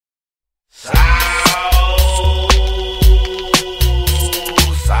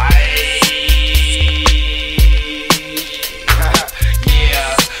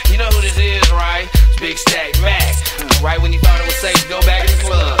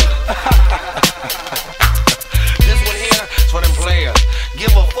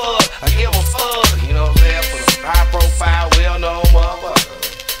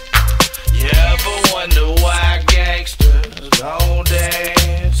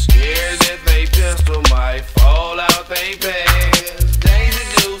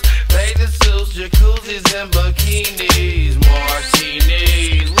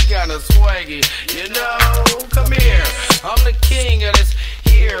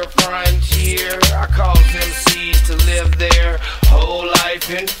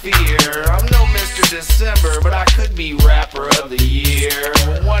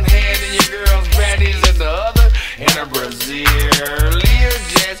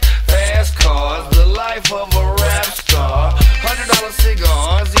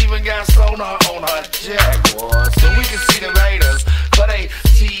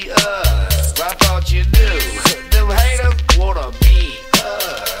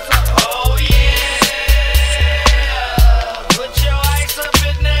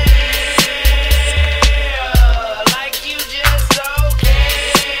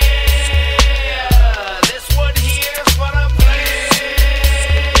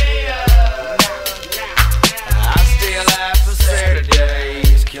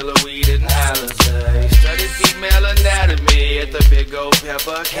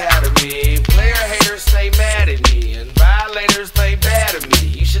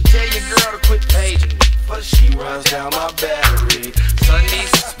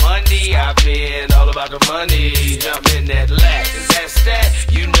money, jump in that lack. Is that stat?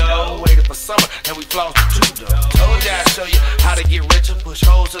 You know, waited for summer, and we flossed the two though. Told ya I'd show you how to get richer, push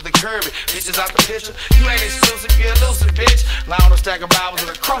holes to the curb, bitches out the picture. You ain't exclusive, you're elusive, bitch. Lie on a stack of Bibles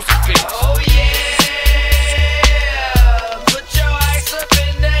and a crucifix. Oh yeah, put your ice up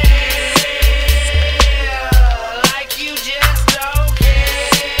in there.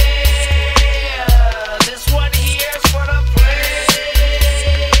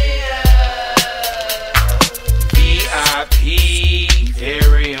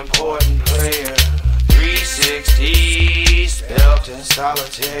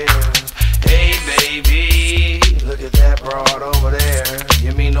 Solitaire. Hey baby, look at that broad over there.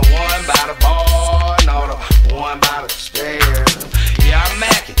 You mean the one by the bar? No, the one by the stairs. Yeah, I'm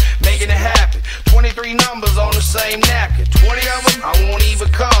macking, making it happen. 23 numbers on the same napkin. 20 of them I won't even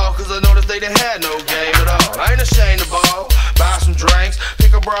call, cause I noticed they done had no game at all. I ain't ashamed to ball, buy some drinks,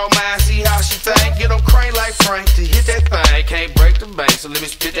 pick a bro mind, see how she think. Get on crane like Frank to hit that thing. Can't break the bank, so let me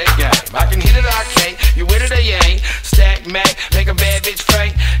spit that game. I can hit it, I can't. You with it or you ain't. Stack Mac, make a bad bitch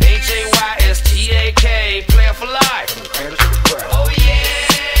faint. Haystak, player for life. Oh yeah,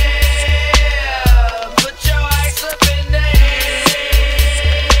 put your ice up in there,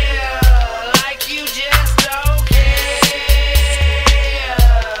 like you just don't care.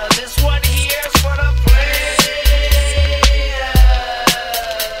 This one here's for the player.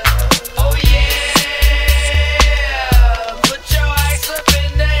 Oh yeah, put your ice up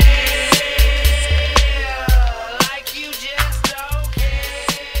in there, like you just don't care.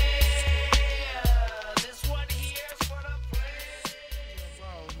 This one here's for the player.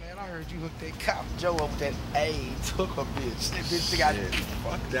 Man, I heard you hooked that cop Joe up that A, took a bitch. That bitch got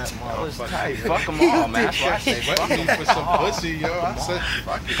fuck that motherfucker. Fuck them all, man. That's why I say fuck me for some pussy, yo. I said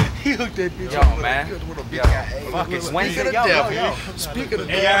fuck it. He hooked that bitch up man. Fuck it. It's Wednesday. Yo. Speaking of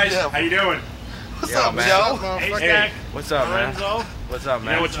hey guys, how you doing? What's up, Joe? Hey, what's up, man? What's up,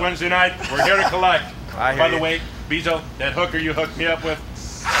 man? You know it's Wednesday night. We're here to collect. By the way, Bezo, that hooker you hooked me up with,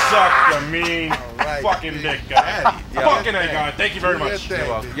 sucked a mean fucking dick, guy. Fucking A, God. Thank you very much.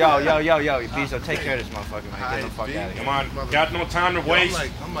 Yo, Bezo, take care of this motherfucker, man. Get the fuck out of here. Come on, got no time to waste.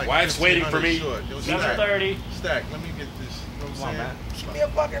 Wife's waiting for me. 7:30. Stack, let me get this. Come on, man. Give me a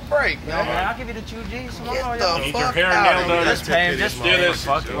fucking break, man. I'll give you the 2 G's. Come on, Need your hair and nails done. Just pay him. Just do this.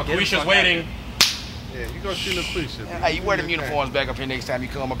 Quisha's waiting. Yeah, you go see Laquisha. Hey, you wear them uniforms back up here next time you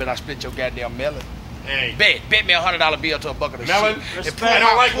come. I bet I split your goddamn melon. Hey. Bet me $100 bill to a bucket of melon? shit. I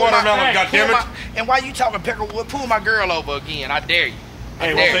don't like watermelon, goddammit. And why you talking Peckerwood? Pull my girl over again. I dare you.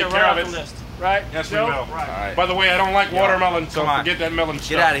 Hey, we'll take care of it. Right? Yes, we will. Right. By the way, I don't like watermelon, so forget that melon stuff.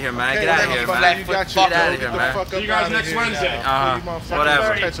 Get out of here, man. Get out of here, man. Get out of here, man. See you guys next Wednesday.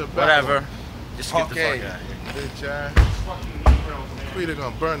 Whatever. Just get the fuck out of here. Bitch ass. We're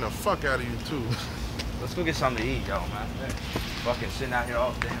gonna burn the fuck out of you too. Let's go get something to eat, yo, man. Fucking sitting out here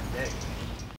all damn day.